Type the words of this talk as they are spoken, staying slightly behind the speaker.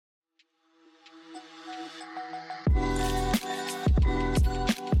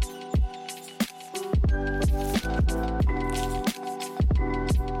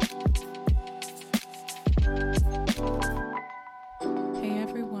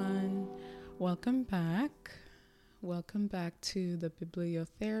Welcome back. Welcome back to the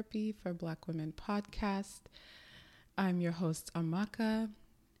Bibliotherapy for Black Women podcast. I'm your host, Amaka.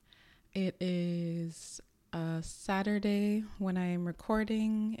 It is a Saturday when I am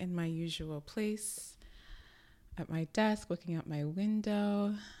recording in my usual place at my desk, looking out my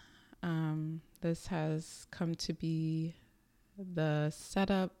window. This has come to be the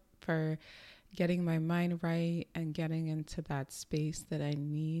setup for getting my mind right and getting into that space that I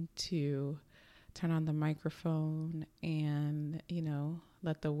need to turn on the microphone and,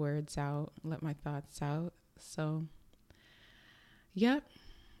 let the words out, let my thoughts out. So, yep,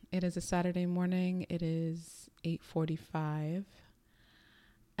 it is a Saturday morning. It is 8:45.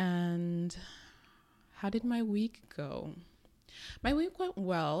 And how did my week go? My week went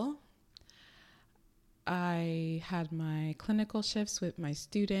well. I had my clinical shifts with my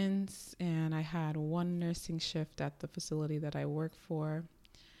students, and I had one nursing shift at the facility that I work for.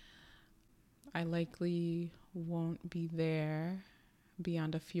 I likely won't be there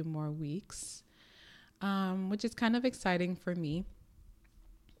beyond a few more weeks, which is kind of exciting for me.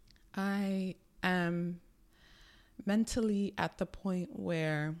 I am mentally at the point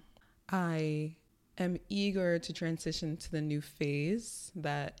where I am eager to transition to the new phase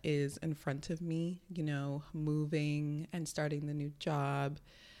that is in front of me, moving and starting the new job.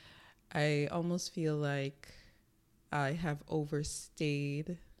 I almost feel like I have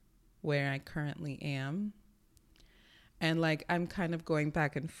overstayed where I currently am. And I'm kind of going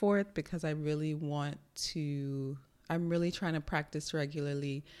back and forth because I'm really trying to practice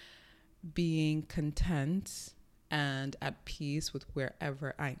regularly being content and at peace with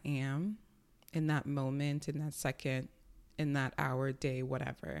wherever I am in that moment, in that second, in that hour, day,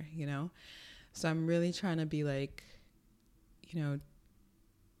 whatever, So I'm really trying to be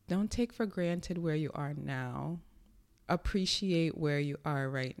don't take for granted where you are now. Appreciate where you are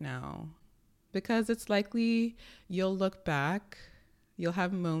right now, because it's likely you'll look back, you'll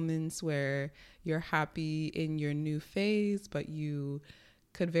have moments where you're happy in your new phase, but you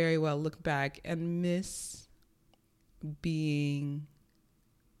could very well look back and miss being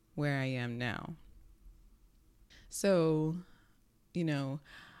where I am now. So,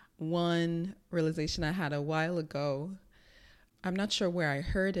 one realization I had a while ago, I'm not sure where I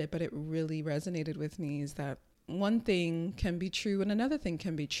heard it, but it really resonated with me, is that one thing can be true and another thing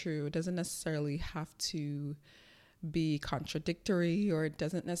can be true. It doesn't necessarily have to be contradictory, or it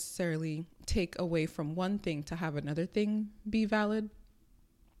doesn't necessarily take away from one thing to have another thing be valid.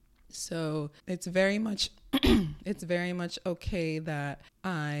 So it's very much okay that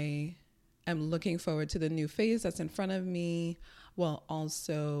I am looking forward to the new phase that's in front of me, while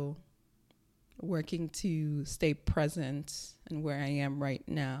also working to stay present in where I am right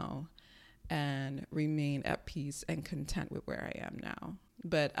now and remain at peace and content with where I am now.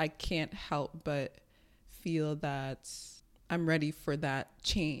 But I can't help but feel that I'm ready for that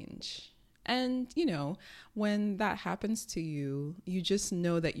change. And, when that happens to you, you just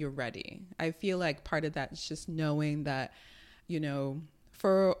know that you're ready. I feel like part of that is just knowing that,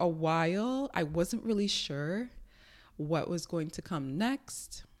 for a while, I wasn't really sure what was going to come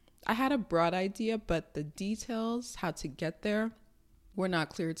next. I had a broad idea, but the details, how to get there, were not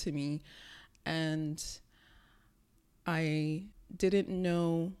clear to me. And I didn't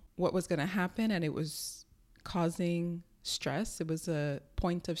know what was going to happen, and it was causing stress. It was a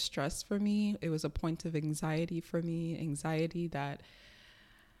point of stress for me. It was a point of anxiety for me, anxiety that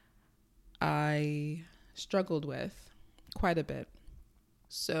I struggled with quite a bit.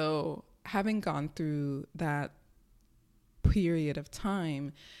 So having gone through that period of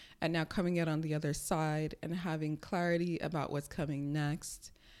time and now coming out on the other side and having clarity about what's coming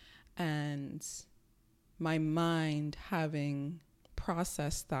next, and my mind having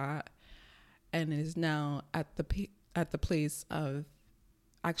processed that and is now at the place of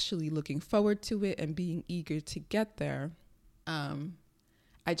actually looking forward to it and being eager to get there,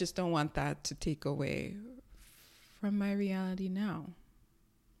 I just don't want that to take away from my reality now.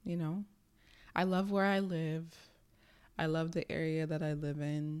 I love where I live. I love the area that I live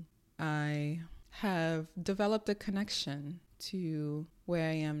in. I have developed a connection to where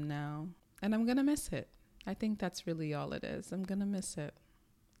I am now, and I'm going to miss it. I think that's really all it is. I'm going to miss it.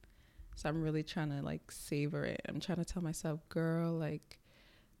 So I'm really trying to savor it. I'm trying to tell myself, girl,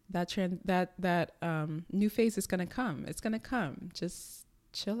 that new phase is going to come. It's going to come. Just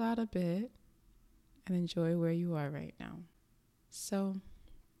chill out a bit and enjoy where you are right now. So,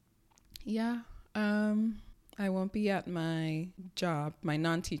 yeah, I won't be at my job, my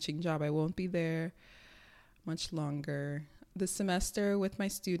non-teaching job. I won't be there much longer. The semester with my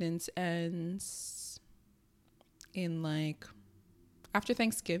students ends in after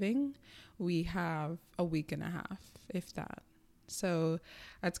Thanksgiving, we have a week and a half, if that. So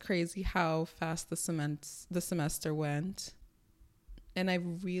that's crazy how fast the semester went. And I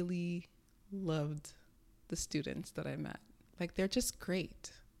really loved the students that I met. Like, they're just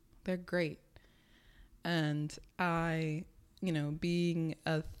great. They're great. And I, being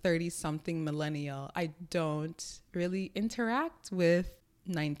a 30-something millennial, I don't really interact with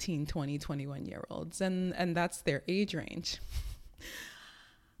 19, 20, 21-year-olds. And that's their age range.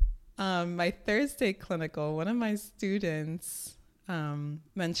 My Thursday clinical, one of my students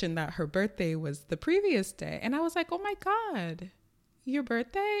mentioned that her birthday was the previous day. And I was like, oh my God, your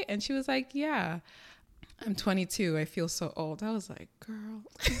birthday? And she was like, yeah, I'm 22. I feel so old. I was like, girl.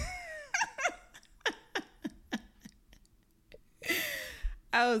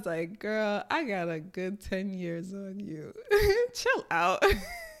 I was like, girl, I got a good 10 years on you. Chill out.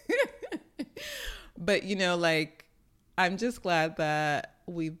 But, I'm just glad that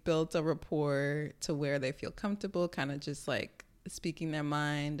we built a rapport to where they feel comfortable, kind of just like speaking their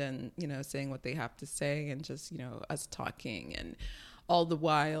mind and, saying what they have to say, and just, us talking, and all the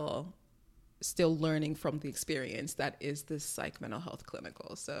while still learning from the experience that is this psych mental health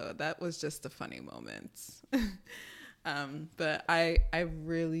clinical. So that was just a funny moment. But I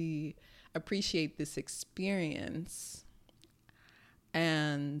really appreciate this experience.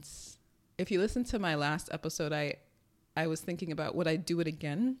 And if you listen to my last episode, I was thinking about, would I do it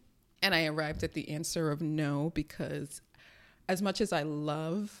again? And I arrived at the answer of no, because as much as I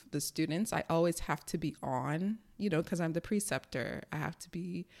love the students, I always have to be on, because I'm the preceptor. I have to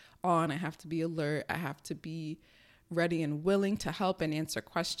be on, I have to be alert, I have to be ready and willing to help and answer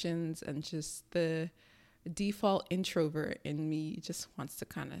questions. And just the default introvert in me just wants to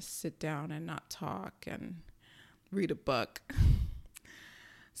kind of sit down and not talk and read a book.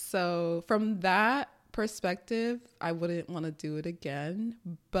 So from that perspective, I wouldn't want to do it again.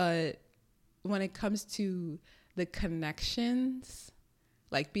 But when it comes to the connections,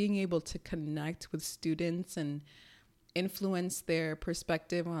 like being able to connect with students and influence their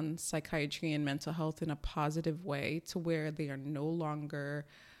perspective on psychiatry and mental health in a positive way, to where they are no longer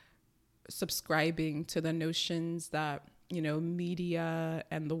subscribing to the notions that, media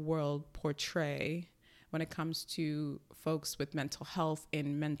and the world portray when it comes to folks with mental health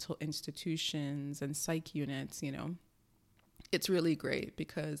in mental institutions and psych units. It's really great,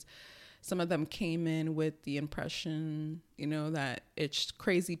 because some of them came in with the impression, that it's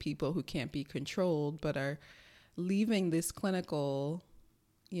crazy people who can't be controlled, but are leaving this clinical,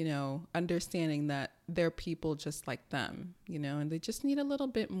 understanding that they're people just like them, and they just need a little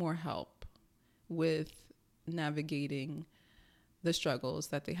bit more help with navigating the struggles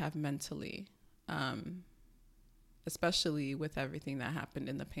that they have mentally, especially with everything that happened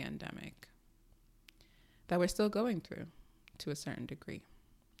in the pandemic that we're still going through to a certain degree.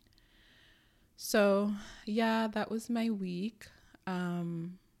 So yeah, that was my week. The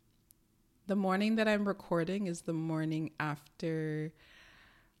morning that I'm recording is the morning after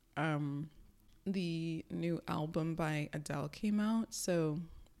the new album by Adele came out. So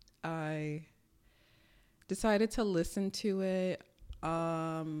I decided to listen to it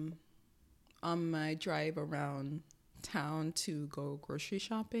on my drive around town to go grocery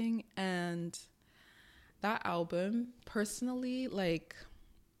shopping. And that album, personally, like,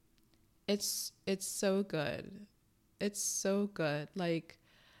 it's so good. It's so good. Like,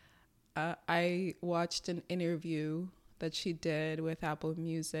 I watched an interview that she did with Apple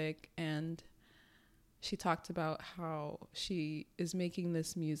Music, and she talked about how she is making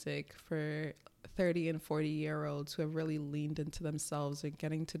this music for 30 and 40-year-olds who have really leaned into themselves and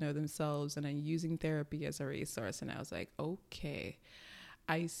getting to know themselves and are using therapy as a resource. And I was like, okay,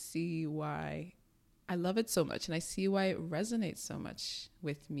 I see why I love it so much, and I see why it resonates so much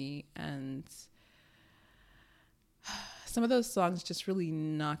with me. And some of those songs just really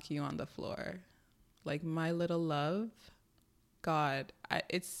knock you on the floor. Like My Little Love, God,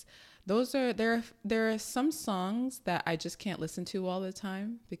 there are some songs that I just can't listen to all the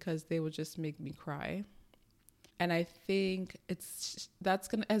time because they will just make me cry. And I think that's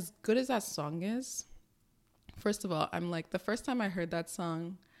gonna, as good as that song is, first of all, I'm like, the first time I heard that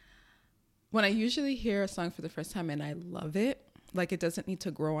song, when I usually hear a song for the first time and I love it, like, it doesn't need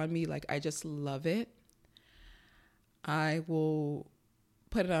to grow on me, like, I just love it, I will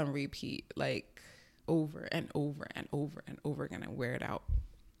put it on repeat, like, over and over and over and over again, and wear it out.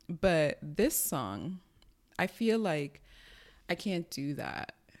 But this song, I feel like I can't do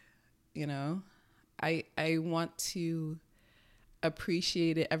that, I want to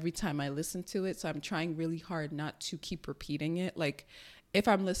appreciate it every time I listen to it. So I'm trying really hard not to keep repeating it. Like, if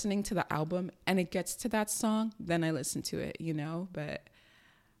I'm listening to the album and it gets to that song, then I listen to it, but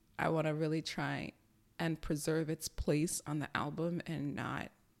I want to really try and preserve its place on the album and not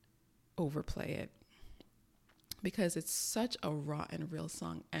overplay it, because it's such a raw and real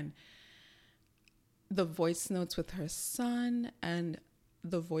song. And the voice notes with her son and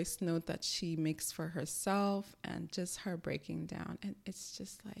the voice note that she makes for herself and just her breaking down. And it's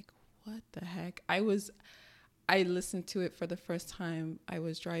just like, what the heck? I listened to it for the first time. I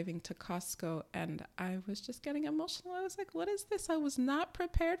was driving to Costco and I was just getting emotional. I was like, what is this? I was not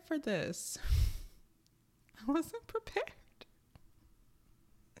prepared for this. I wasn't prepared.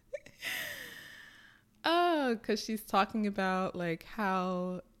 Oh, because she's talking about like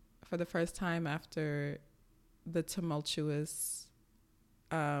how for the first time after the tumultuous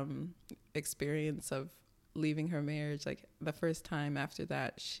experience of leaving her marriage, like the first time after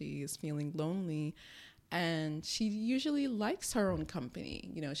that, she's feeling lonely. And she usually likes her own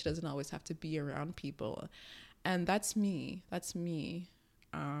company. You know, she doesn't always have to be around people. And that's me. That's me.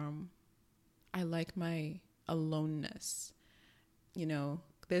 I like my aloneness. You know,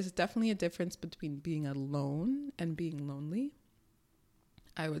 there's definitely a difference between being alone and being lonely,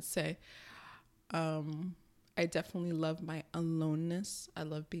 I would say. I definitely love my aloneness. I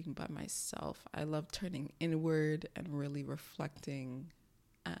love being by myself. I love turning inward and really reflecting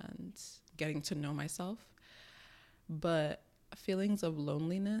and getting to know myself. But feelings of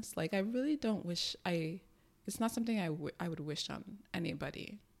loneliness, like I really don't wish it's not something I would wish on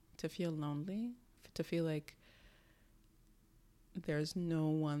anybody, to feel lonely, to feel like there's no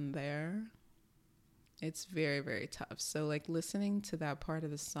one there. It's very, very tough. So like listening to that part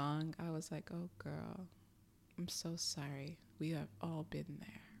of the song, I was like, oh girl, I'm so sorry. We have all been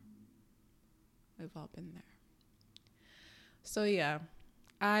there. We've all been there. So yeah,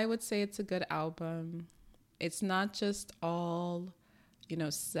 I would say it's a good album. It's not just all, you know,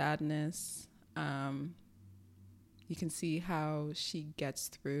 sadness. You can see how she gets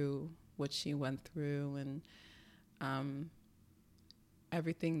through what she went through and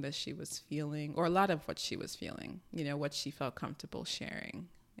everything that she was feeling, or a lot of what she was feeling, you know, what she felt comfortable sharing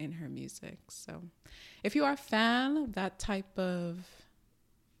in her music. So if you are a fan of that type of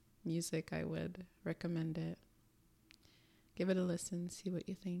music, I would recommend it. Give it a listen, see what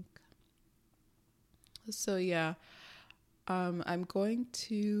you think. So yeah, I'm going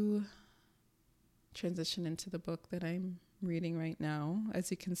to transition into the book that I'm reading right now.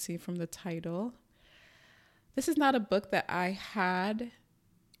 As you can see from the title, this is not a book that I had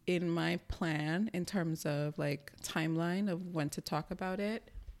in my plan in terms of like timeline of when to talk about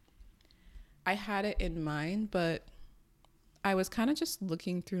it. I had it in mind, but I was kind of just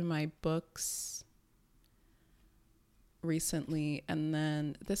looking through my books recently, and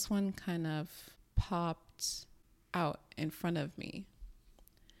then this one kind of popped out in front of me.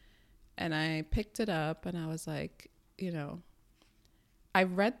 And I picked it up and I was like, you know, I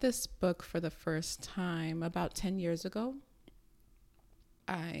read this book for the first time about 10 years ago.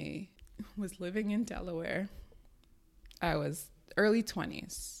 I was living in Delaware. I was early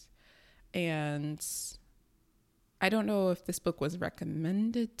 20s. And I don't know if this book was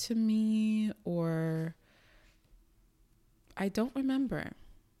recommended to me or I don't remember.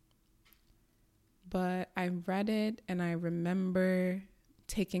 But I read it and I remember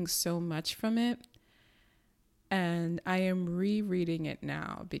taking so much from it. And I am rereading it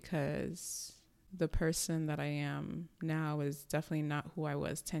now because the person that I am now is definitely not who I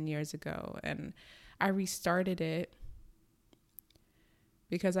was 10 years ago. And I restarted it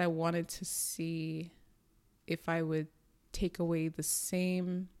because I wanted to see if I would take away the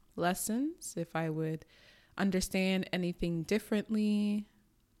same lessons, if I would understand anything differently,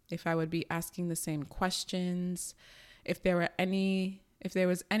 if I would be asking the same questions, if there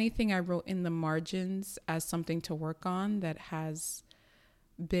was anything I wrote in the margins as something to work on that has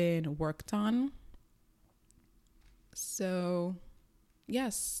been worked on. So,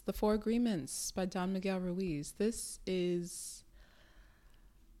 yes, The Four Agreements by Don Miguel Ruiz. This is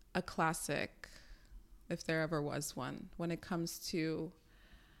a classic, if there ever was one, when it comes to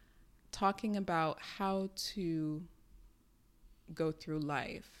talking about how to go through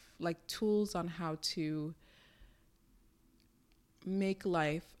life, like tools on how to make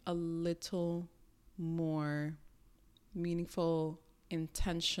life a little more meaningful,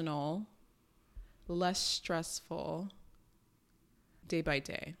 intentional, less stressful day by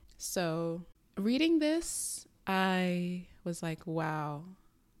day. So reading this, I was like, wow.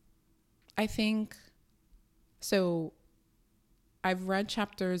 I think, so I've read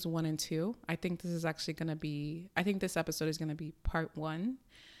chapters 1 and 2. I think this episode is going to be part 1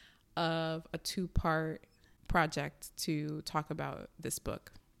 of a 2-part project to talk about this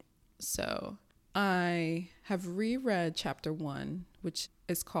book. So I have reread chapter 1, which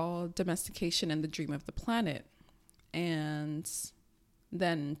is called Domestication and the Dream of the Planet. And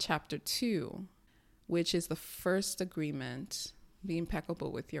then chapter 2, which is the first agreement, be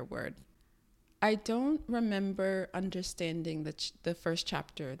impeccable with your word. I don't remember understanding the first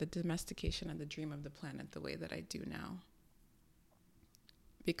chapter, the domestication and the dream of the planet, the way that I do now.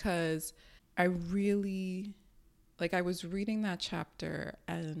 Because I really, I was reading that chapter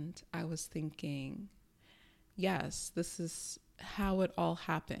and I was thinking, yes, this is how it all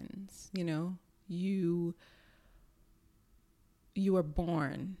happens. You are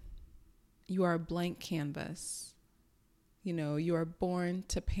born. You are a blank canvas. You are born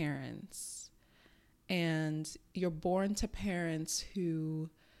to parents. And you're born to parents who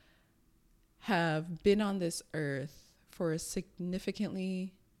have been on this earth for a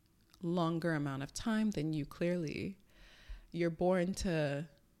significantly longer amount of time than you, clearly. You're born to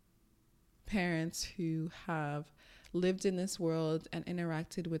parents who have lived in this world and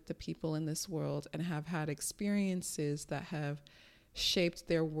interacted with the people in this world and have had experiences that have shaped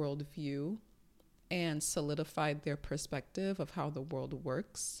their worldview and solidified their perspective of how the world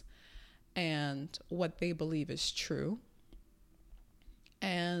works and what they believe is true.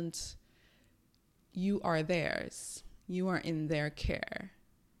 And you are theirs. You are in their care.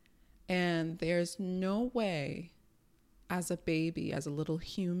 And there's no way as a baby, as a little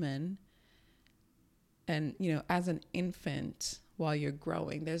human, and, as an infant while you're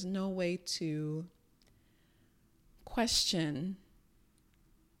growing, there's no way to question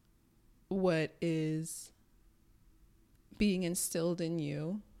what is being instilled in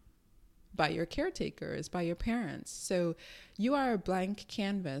you by your caretakers, by your parents. So you are a blank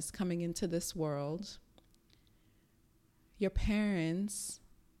canvas coming into this world. Your parents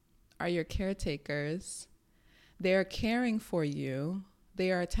are your caretakers. They are caring for you.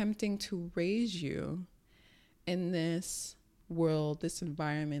 They are attempting to raise you in this world, this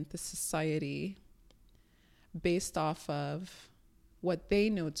environment, this society, based off of what they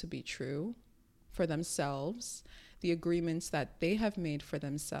know to be true for themselves, the agreements that they have made for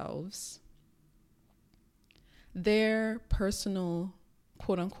themselves, their personal,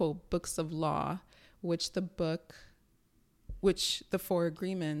 quote unquote, books of law, which the 4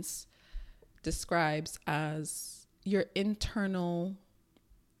 agreements describes as your internal,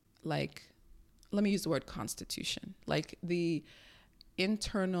 let me use the word constitution, the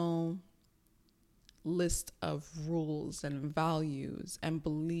internal list of rules and values and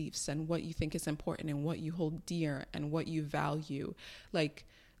beliefs and what you think is important and what you hold dear and what you value.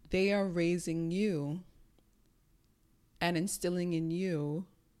 They are raising you and instilling in you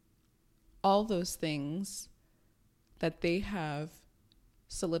all those things that they have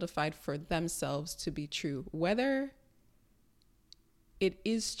solidified for themselves to be true. Whether it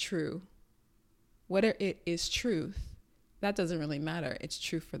is true, whether it is truth, that doesn't really matter. It's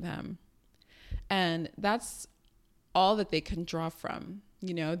true for them. And that's all that they can draw from.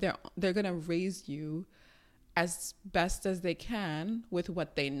 They're going to raise you as best as they can with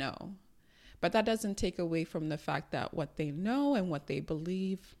what they know. But that doesn't take away from the fact that what they know and what they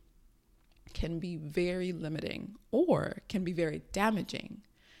believe can be very limiting or can be very damaging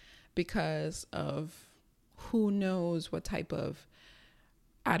because of who knows what type of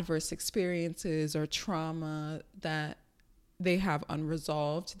adverse experiences or trauma that they have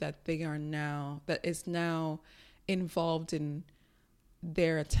unresolved, that is now involved in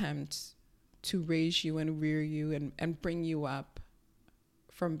their attempt to raise you and rear you and bring you up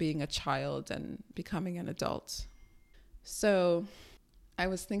from being a child and becoming an adult. So I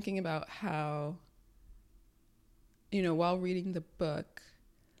was thinking about how, while reading the book,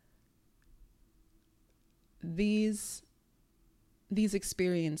 these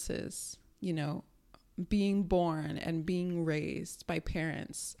experiences, being born and being raised by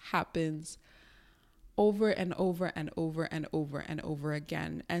parents happens over and over and over and over and over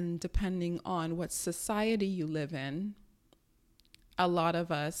again. And depending on what society you live in, a lot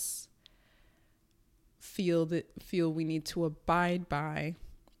of us feel we need to abide by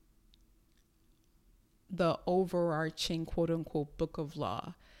the overarching quote unquote book of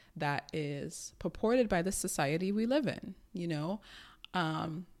law that is purported by the society we live in.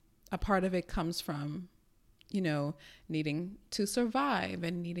 A part of it comes from, needing to survive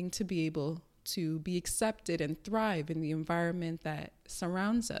and needing to be able to be accepted and thrive in the environment that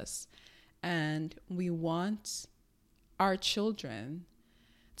surrounds us. And we want our children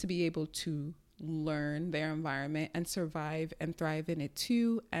to be able to learn their environment and survive and thrive in it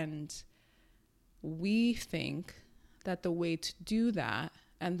too. And we think that the way to do that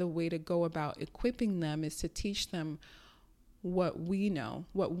and the way to go about equipping them is to teach them what we know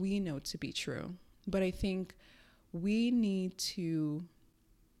to be true. But I think we need to,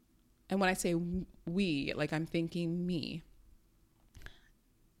 and when I say we, like I'm thinking me,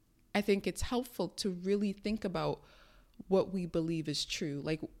 I think it's helpful to really think about what we believe is true.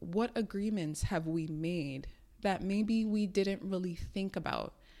 Like, what agreements have we made that maybe we didn't really think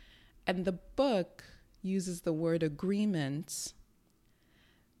about? And the book uses the word agreement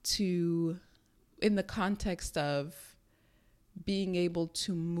in the context of being able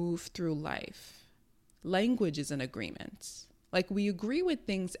to move through life. Language is an agreement. Like, we agree with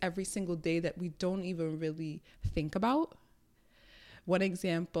things every single day that we don't even really think about. One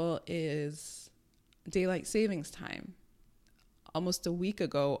example is daylight savings time. Almost a week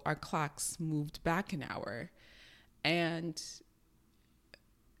ago, our clocks moved back an hour, and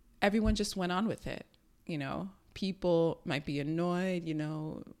everyone just went on with it. People might be annoyed,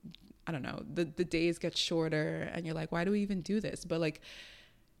 I don't know, the days get shorter and you're like, why do we even do this? But like,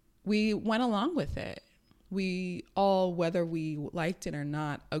 we went along with it. We all, whether we liked it or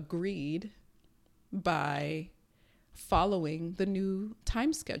not, agreed by following the new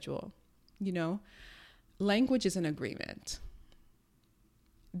time schedule. Language is an agreement.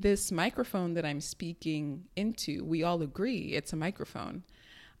 This microphone that I'm speaking into, we all agree it's a microphone.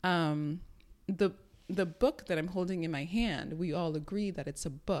 The book that I'm holding in my hand, we all agree that it's a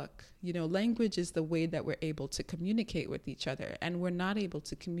book. Language is the way that we're able to communicate with each other. And we're not able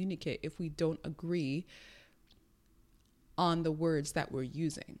to communicate if we don't agree on the words that we're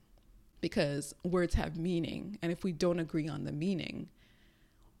using, because words have meaning. And if we don't agree on the meaning,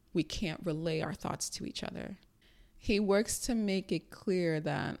 we can't relay our thoughts to each other. He works to make it clear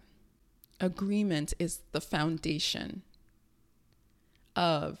that agreement is the foundation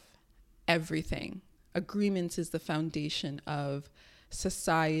of everything. Agreement is the foundation of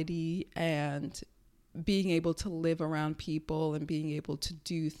society and being able to live around people and being able to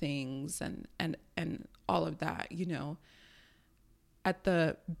do things and all of that. At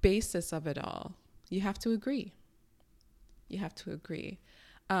the basis of it all, you have to agree.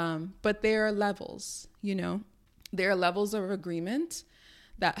 But there are levels, There are levels of agreement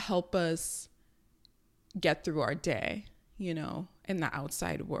that help us get through our day, in the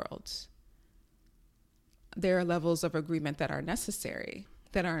outside world. There are levels of agreement that are necessary,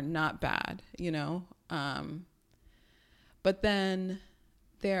 that are not bad, But then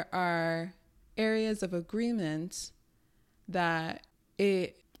there are areas of agreement that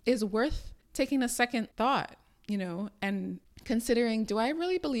it is worth taking a second thought, and considering, do I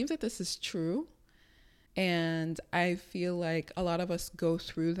really believe that this is true? And I feel like a lot of us go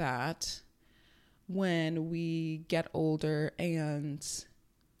through that when we get older and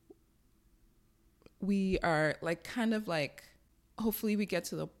we are hopefully we get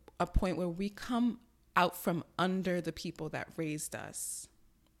to a point where we come out from under the people that raised us.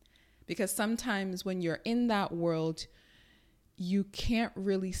 Because sometimes when you're in that world, you can't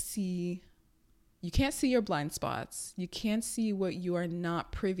see your blind spots. You can't see what you are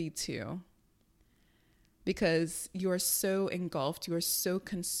not privy to, because you are so engulfed, you are so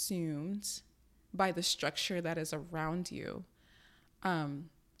consumed by the structure that is around you.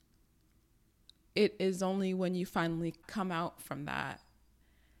 It is only when you finally come out from that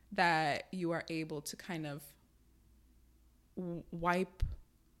you are able to kind of wipe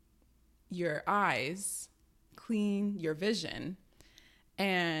your eyes, clean your vision,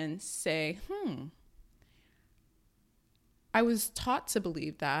 and say, I was taught to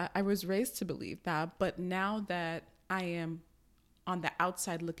believe that. I was raised to believe that. But now that I am on the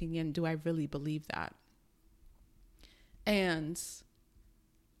outside looking in, do I really believe that? And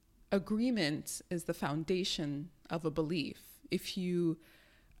agreement is the foundation of a belief. If you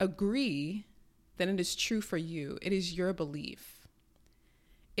agree, then it is true for you. It is your belief.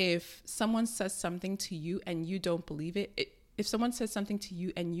 If someone says something to you and you don't believe it, if someone says something to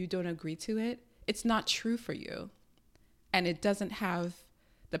you and you don't agree to it, it's not true for you. And it doesn't have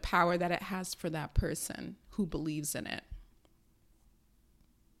the power that it has for that person who believes in it.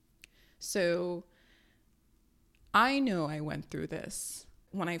 So I know I went through this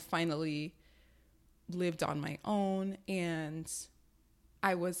when I finally lived on my own and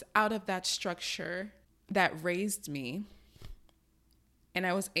I was out of that structure that raised me, and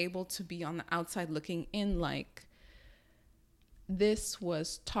I was able to be on the outside looking in, like, this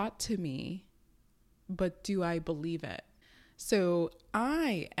was taught to me, but do I believe it? So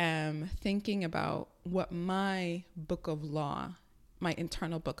I am thinking about what my book of law, my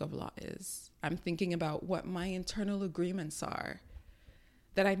internal book of law is. I'm thinking about what my internal agreements are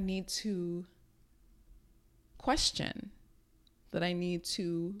that I need to question, that I need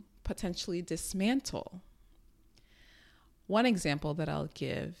to potentially dismantle. One example that I'll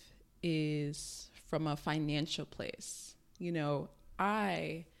give is from a financial place.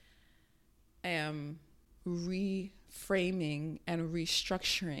 I am reframing and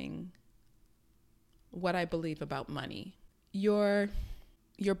restructuring what I believe about money. Your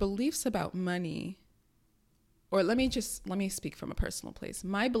beliefs about money, or let me speak from a personal place.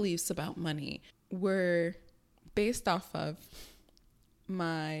 My beliefs about money were based off of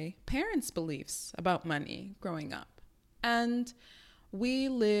my parents' beliefs about money growing up. And we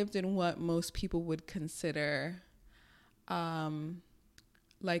lived in what most people would consider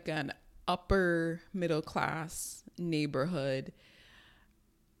like an upper middle class neighborhood.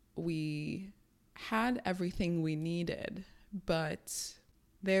 We had everything we needed, but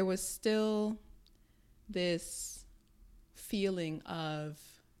there was still this feeling of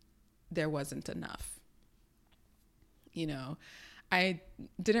there wasn't enough. I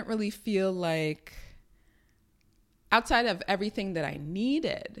didn't really feel like, outside of everything that I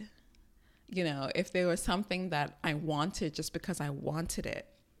needed, if there was something that I wanted just because I wanted it,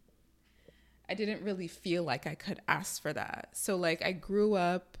 I didn't really feel like I could ask for that. So like I grew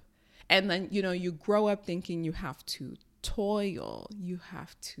up, and then, you grow up thinking you have to toil, you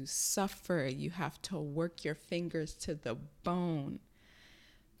have to suffer, you have to work your fingers to the bone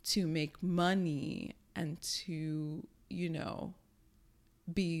to make money and to,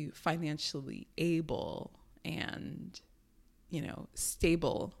 be financially able and,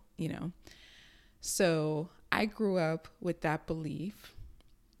 stable, So I grew up with that belief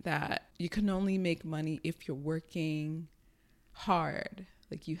that you can only make money if you're working hard.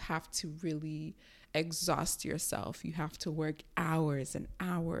 Like you have to really exhaust yourself. You have to work hours and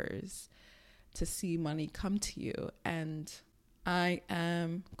hours to see money come to you. And I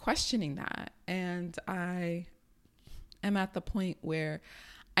am questioning that. And I am at the point where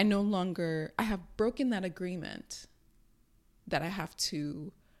I have broken that agreement that I have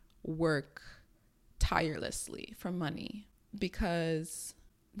to work tirelessly for money, because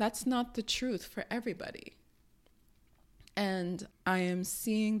that's not the truth for everybody. And I am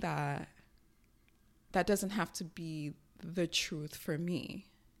seeing that doesn't have to be the truth for me.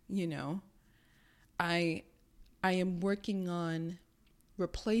 I am working on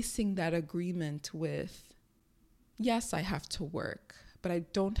replacing that agreement with, yes, I have to work, but I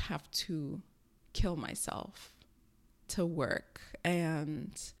don't have to kill myself to work,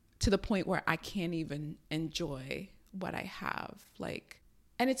 and to the point where I can't even enjoy what I have.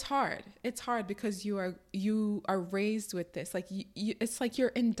 And it's hard. It's hard because you are raised with this. It's like you're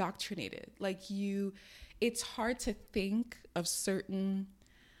indoctrinated. It's hard to think of certain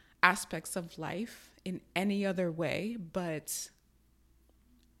aspects of life in any other way, but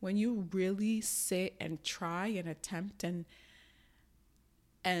when you really sit and try and attempt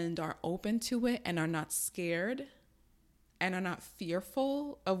and are open to it and are not scared and are not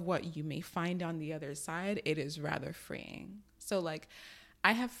fearful of what you may find on the other side, it is rather freeing. So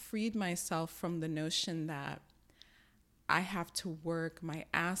I have freed myself from the notion that I have to work my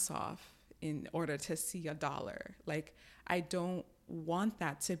ass off in order to see $1. I don't want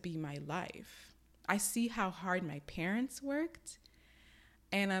that to be my life. I see how hard my parents worked,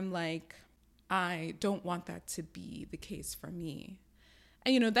 and I'm like, I don't want that to be the case for me.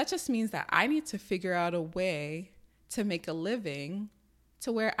 And, that just means that I need to figure out a way to make a living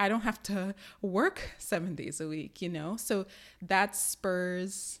to where I don't have to work 7 days a week, So that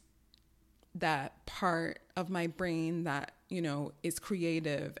spurs that part of my brain that, is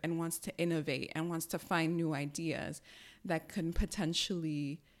creative and wants to innovate and wants to find new ideas that can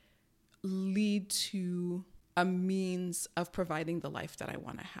potentially lead to a means of providing the life that I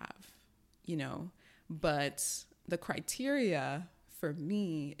want to have, But the criteria for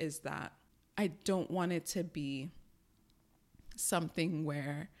me is that I don't want it to be something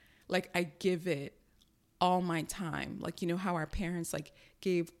where I give it all my time. How our parents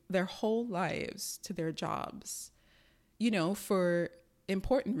gave their whole lives to their jobs, for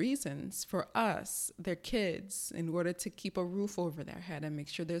important reasons, for us, their kids, in order to keep a roof over their head and make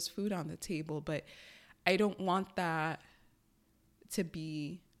sure there's food on the table. But I don't want that to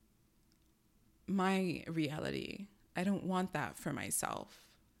be my reality. I don't want that for myself.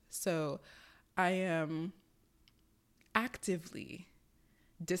 So I am actively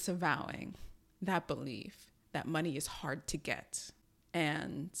disavowing that belief that money is hard to get.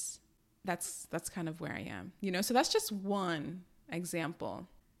 And that's kind of where I am, so that's just one example.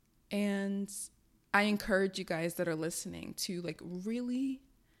 And I encourage you guys that are listening to really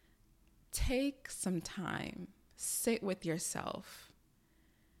take some time, sit with yourself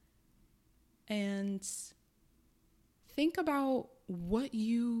and think about what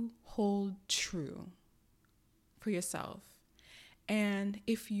you hold true for yourself. And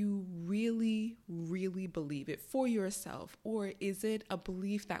if you really, really believe it for yourself, or is it a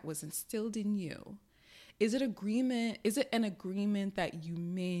belief that was instilled in you? Is it an agreement that you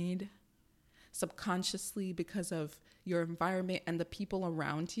made subconsciously because of your environment and the people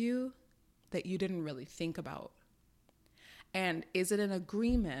around you that you didn't really think about? And is it an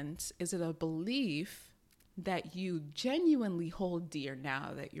agreement? Is it a belief that you genuinely hold dear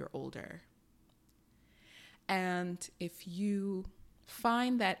now that you're older? And if you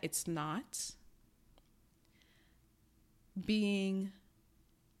find that it's not, being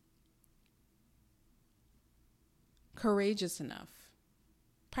courageous enough,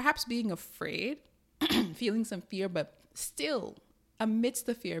 perhaps being afraid, feeling some fear, but still amidst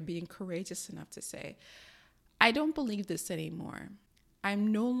the fear, being courageous enough to say, I don't believe this anymore.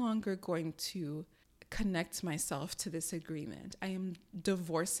 I'm no longer going to connect myself to this agreement. I am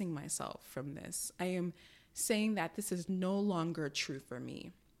divorcing myself from this. I am saying that this is no longer true for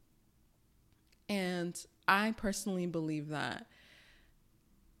me. And I personally believe that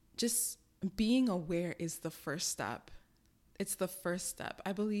just being aware is the first step. It's the first step.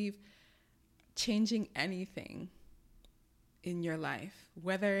 I believe changing anything in your life,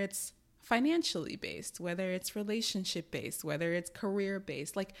 whether it's financially based, whether it's relationship based, whether it's career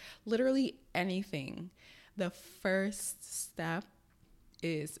based, like literally anything, the first step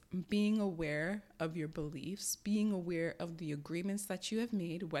is being aware of your beliefs, being aware of the agreements that you have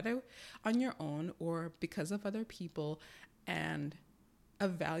made, whether on your own or because of other people, and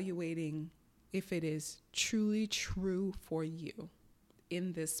evaluating if it is truly true for you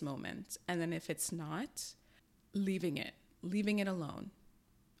in this moment. And then if it's not, leaving it alone,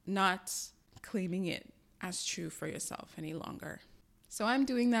 not claiming it as true for yourself any longer. So I'm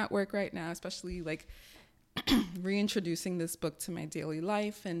doing that work right now, especially like reintroducing this book to my daily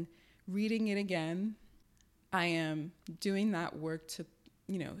life and reading it again. I am doing that work to,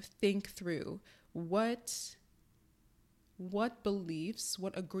 think through what beliefs,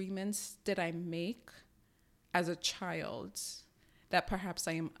 what agreements did I make as a child that perhaps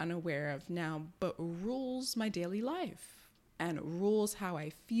I am unaware of now, but rules my daily life and rules how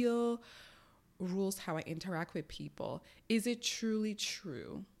I feel, rules how I interact with people. Is it truly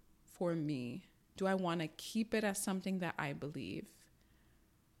true for me? Do I want to keep it as something that I believe?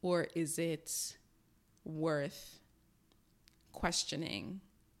 Or is it worth questioning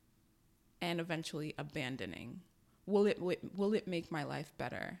and eventually abandoning? Will it make my life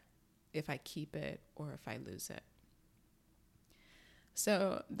better if I keep it or if I lose it?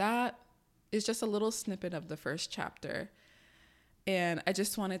 So that is just a little snippet of the first chapter. And I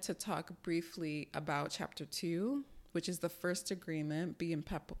just wanted to talk briefly about chapter 2, which is the first agreement, be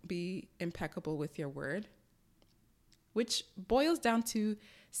impeccable with your word, which boils down to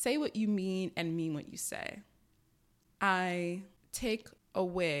say what you mean and mean what you say. I take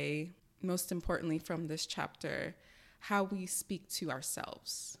away, most importantly from this chapter, how we speak to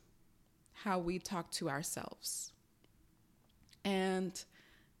ourselves, how we talk to ourselves. And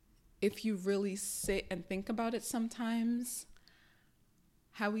if you really sit and think about it sometimes,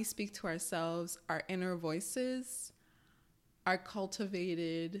 how we speak to ourselves, our inner voices, are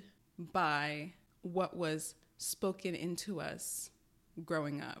cultivated by what was spoken into us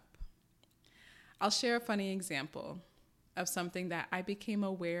growing up. I'll share a funny example of something that I became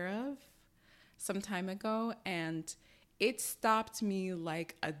aware of some time ago, and it stopped me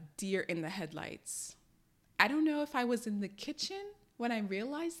like a deer in the headlights. I don't know if I was in the kitchen when I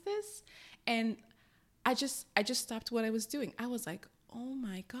realized this, and I just stopped what I was doing. I was like, oh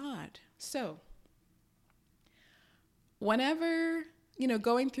my God. So whenever,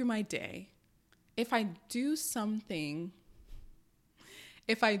 going through my day, if I do something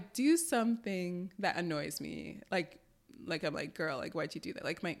that annoys me, like I'm like, girl, like, why'd you do that?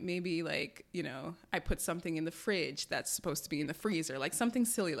 Like maybe like, I put something in the fridge that's supposed to be in the freezer, like something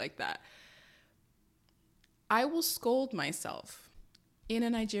silly like that. I will scold myself in a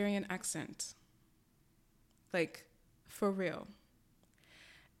Nigerian accent, like for real.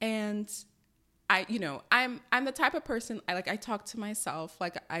 And I'm the type of person, I talk to myself.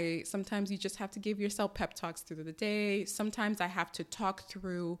 Sometimes you just have to give yourself pep talks through the day. Sometimes I have to talk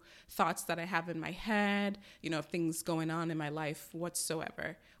through thoughts that I have in my head, things going on in my life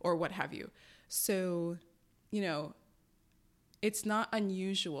whatsoever, or what have you. So, it's not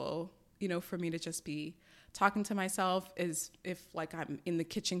unusual, for me to just be talking to myself as if like I'm in the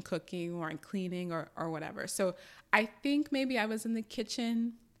kitchen cooking or I'm cleaning or whatever. So I think maybe I was in the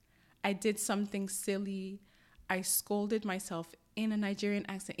kitchen. I did something silly. I scolded myself in a Nigerian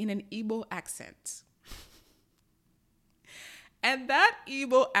accent, in an Igbo accent. And that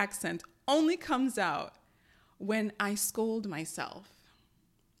Igbo accent only comes out when I scold myself,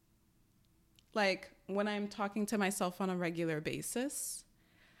 like when I'm talking to myself on a regular basis,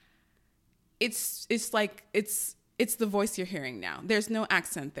 it's like it's the voice you're hearing now. There's no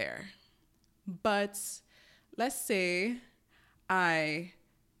accent there. But let's say I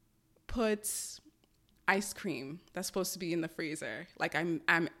put ice cream that's supposed to be in the freezer. Like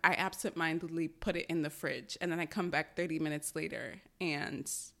I absentmindedly put it in the fridge, and then I come back 30 minutes later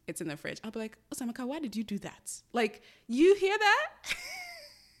and it's in the fridge. I'll be like, Osamaka, why did you do that? Like, you hear that?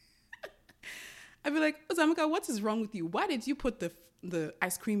 I'd be like, Osamaka, what is wrong with you? Why did you put the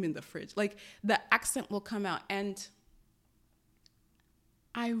ice cream in the fridge? Like, the accent will come out. And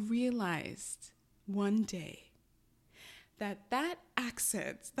I realized one day that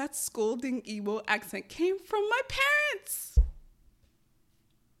accent, that scolding Igbo accent, came from my parents.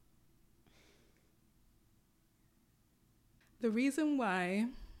 The reason why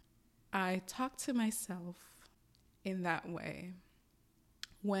I talk to myself in that way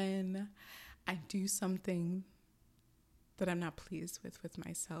when I do something that I'm not pleased with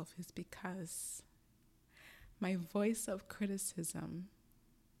myself is because my voice of criticism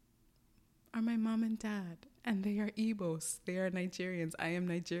are my mom and dad, and they are Igbos. They are Nigerians. I am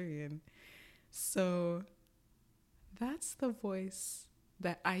Nigerian. So that's the voice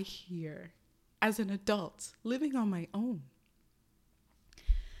that I hear as an adult living on my own.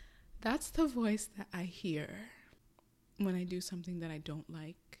 That's the voice that I hear when I do something that I don't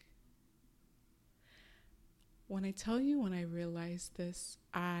like. When I tell you, when I realized this,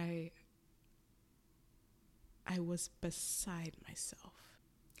 I was beside myself.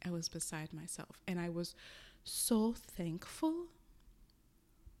 I was beside myself, and I was so thankful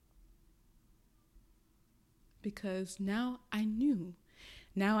because now I knew.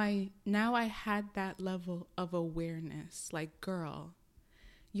 Now I had that level of awareness. Like, girl,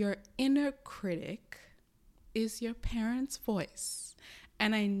 your inner critic is your parents' voice,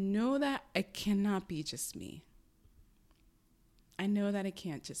 and I know that it cannot be just me. I know that it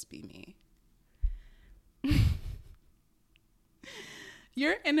can't just be me.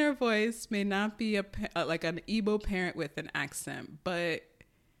 Your inner voice may not be like an Igbo parent with an accent, but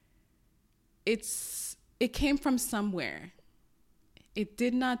it came from somewhere. It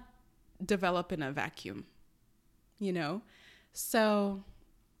did not develop in a vacuum, you know? So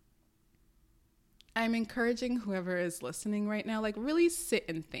I'm encouraging whoever is listening right now, like, really sit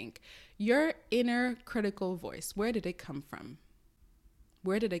and think. Your inner critical voice, where did it come from?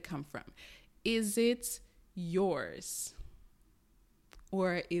 Where did it come from? Is it yours?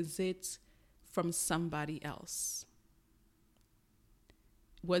 Or is it from somebody else?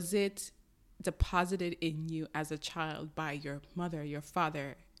 Was it deposited in you as a child by your mother, your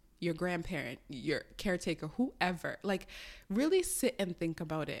father, your grandparent, your caretaker, whoever? Like, really sit and think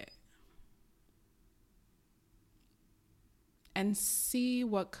about it. And see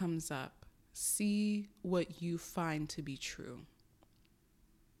what comes up. See what you find to be true.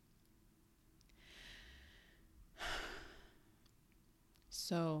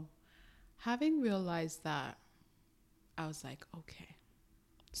 So, having realized that, I was like, okay.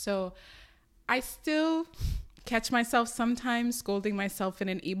 So, I still catch myself sometimes scolding myself in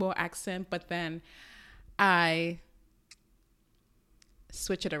an Igbo accent, but then I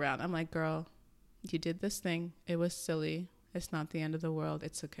switch it around. I'm like, girl, you did this thing. It was silly. It's not the end of the world.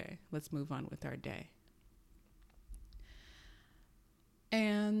 It's okay. Let's move on with our day.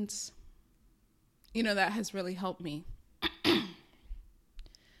 And, you know, that has really helped me.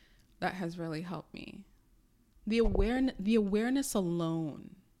 That has really helped me. The awareness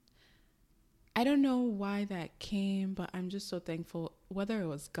alone. I don't know why that came, but I'm just so thankful. Whether it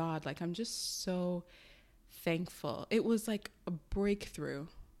was God, like, I'm just so thankful. It was like a breakthrough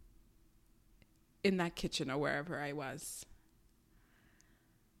in that kitchen or wherever I was.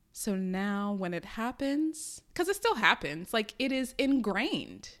 So now when it happens, because it still happens, like, it is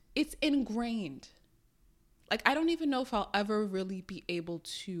ingrained. It's ingrained. Like, I don't even know if I'll ever really be able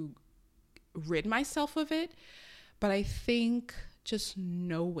to rid myself of it, but I think just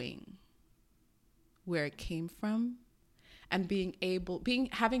knowing where it came from and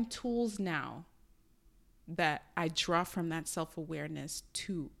having tools now that I draw from that self-awareness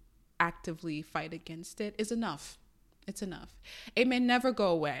to actively fight against it is enough. It's enough. It may never go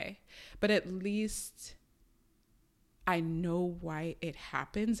away, but at least I know why it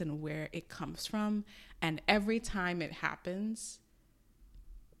happens and where it comes from. And every time it happens,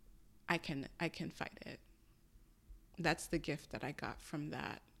 I can fight it. That's the gift that I got from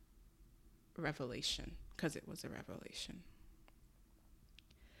that revelation, because it was a revelation.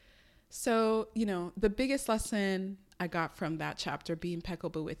 So, you know, the biggest lesson I got from that chapter, be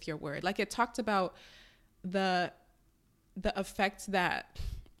impeccable with your word, like, it talked about the effect that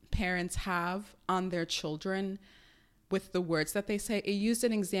parents have on their children with the words that they say. It used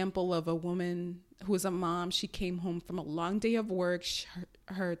an example of a woman who was a mom. She came home from a long day of work.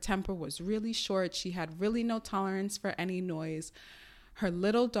 Her temper was really short. She had really no tolerance for any noise. Her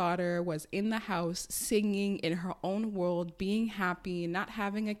little daughter was in the house singing in her own world, being happy, not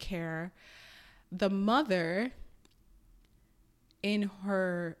having a care. The mother, in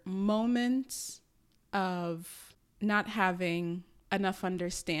her moments of not having enough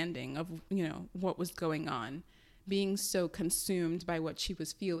understanding of, what was going on, being so consumed by what she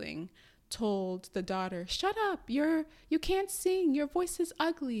was feeling, told the daughter, "Shut up, you can't sing, your voice is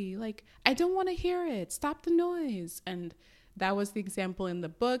ugly, like, I don't want to hear it, stop the noise." And that was the example in the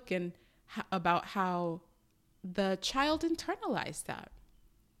book, and about how the child internalized that.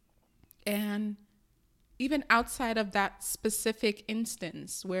 And even outside of that specific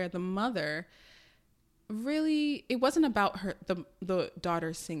instance where the mother really, it wasn't about the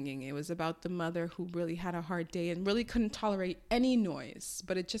daughter singing. It was about the mother who really had a hard day and really couldn't tolerate any noise.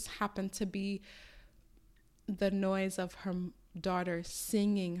 But it just happened to be the noise of her daughter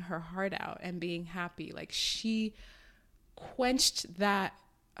singing her heart out and being happy. Like, she quenched that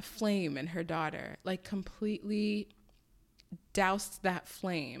flame in her daughter, like completely doused that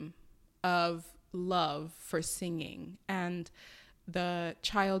flame of love for singing. And the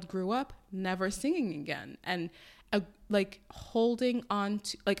child grew up never singing again, and like holding on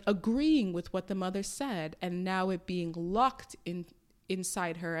to, like agreeing with what the mother said, and now it being locked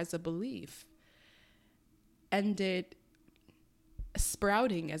inside her as a belief, and it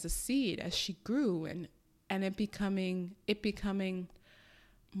sprouting as a seed as she grew, and it becoming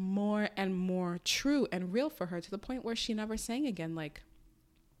more and more true and real for her, to the point where she never sang again. Like,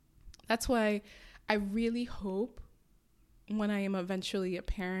 that's why I really hope when I am eventually a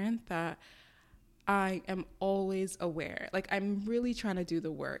parent that I am always aware. Like, I'm really trying to do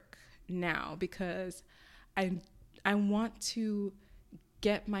the work now, because I want to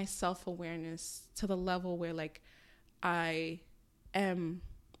get my self-awareness to the level where, like, I am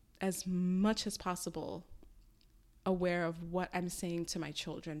as much as possible aware of what I'm saying to my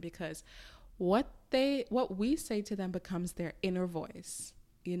children, because what we say to them becomes their inner voice.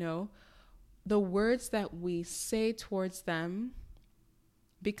 The words that we say towards them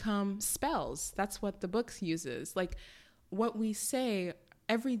become spells. That's what the book uses. Like, what we say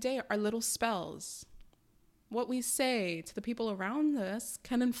every day are little spells. What we say to the people around us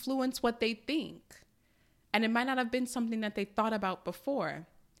can influence what they think. And it might not have been something that they thought about before.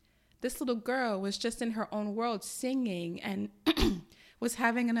 This little girl was just in her own world singing and was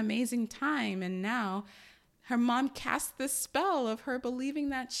having an amazing time. And now her mom cast this spell of her believing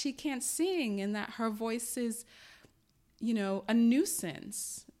that she can't sing and that her voice is, a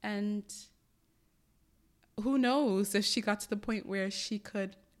nuisance. And who knows if she got to the point where she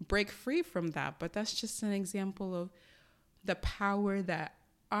could break free from that. But that's just an example of the power that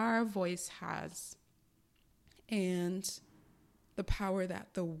our voice has, and the power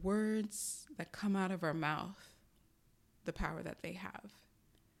that the words that come out of our mouth, the power that they have.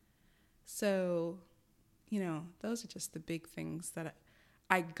 So, those are just the big things that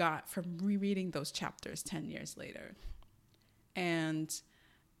I got from rereading those chapters 10 years later. And,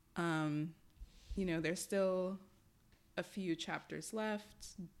 there's still a few chapters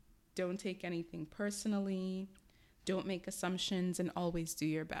left. Don't take anything personally. Don't make assumptions, and always do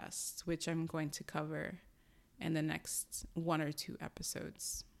your best, which I'm going to cover in the next 1 or 2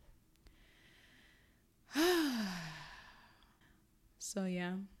 episodes. So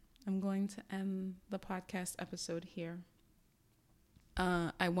yeah, I'm going to end the podcast episode here.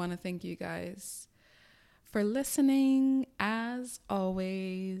 I want to thank you guys for listening. As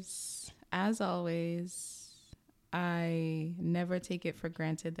always, I never take it for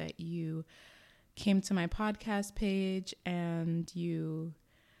granted that you came to my podcast page and you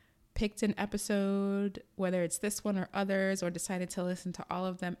picked an episode, whether it's this one or others, or decided to listen to all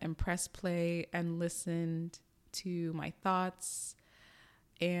of them and press play and listened to my thoughts,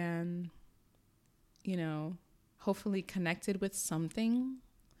 and, hopefully connected with something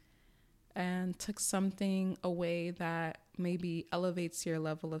and took something away that maybe elevates your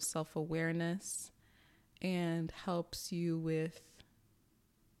level of self-awareness and helps you with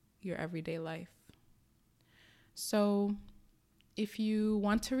your everyday life. So if you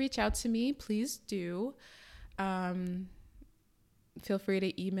want to reach out to me, please do. Feel free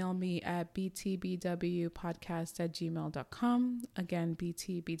to email me at btbwpodcast@gmail.com. Again,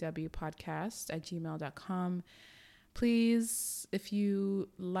 btbwpodcast@gmail.com. Please, if you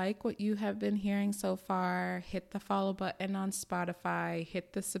like what you have been hearing so far, hit the follow button on Spotify,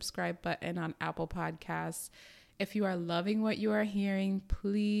 hit the subscribe button on Apple Podcasts. If you are loving what you are hearing,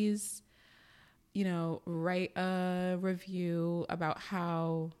 please, write a review about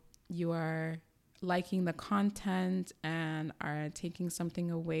how you are liking the content and are taking something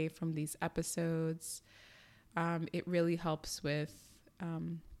away from these episodes. It really helps with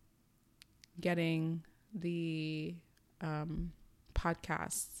getting the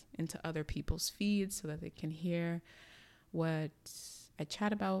podcasts into other people's feeds so that they can hear what I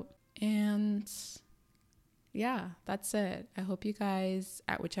chat about. And yeah, that's it. I hope you guys,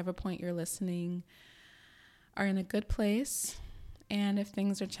 at whichever point you're listening, are in a good place. And if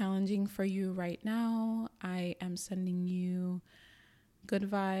things are challenging for you right now, I am sending you good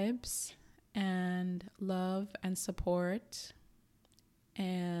vibes and love and support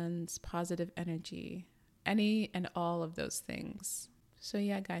and positive energy, any and all of those things. So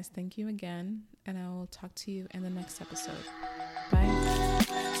yeah, guys, thank you again, and I will talk to you in the next episode. Bye.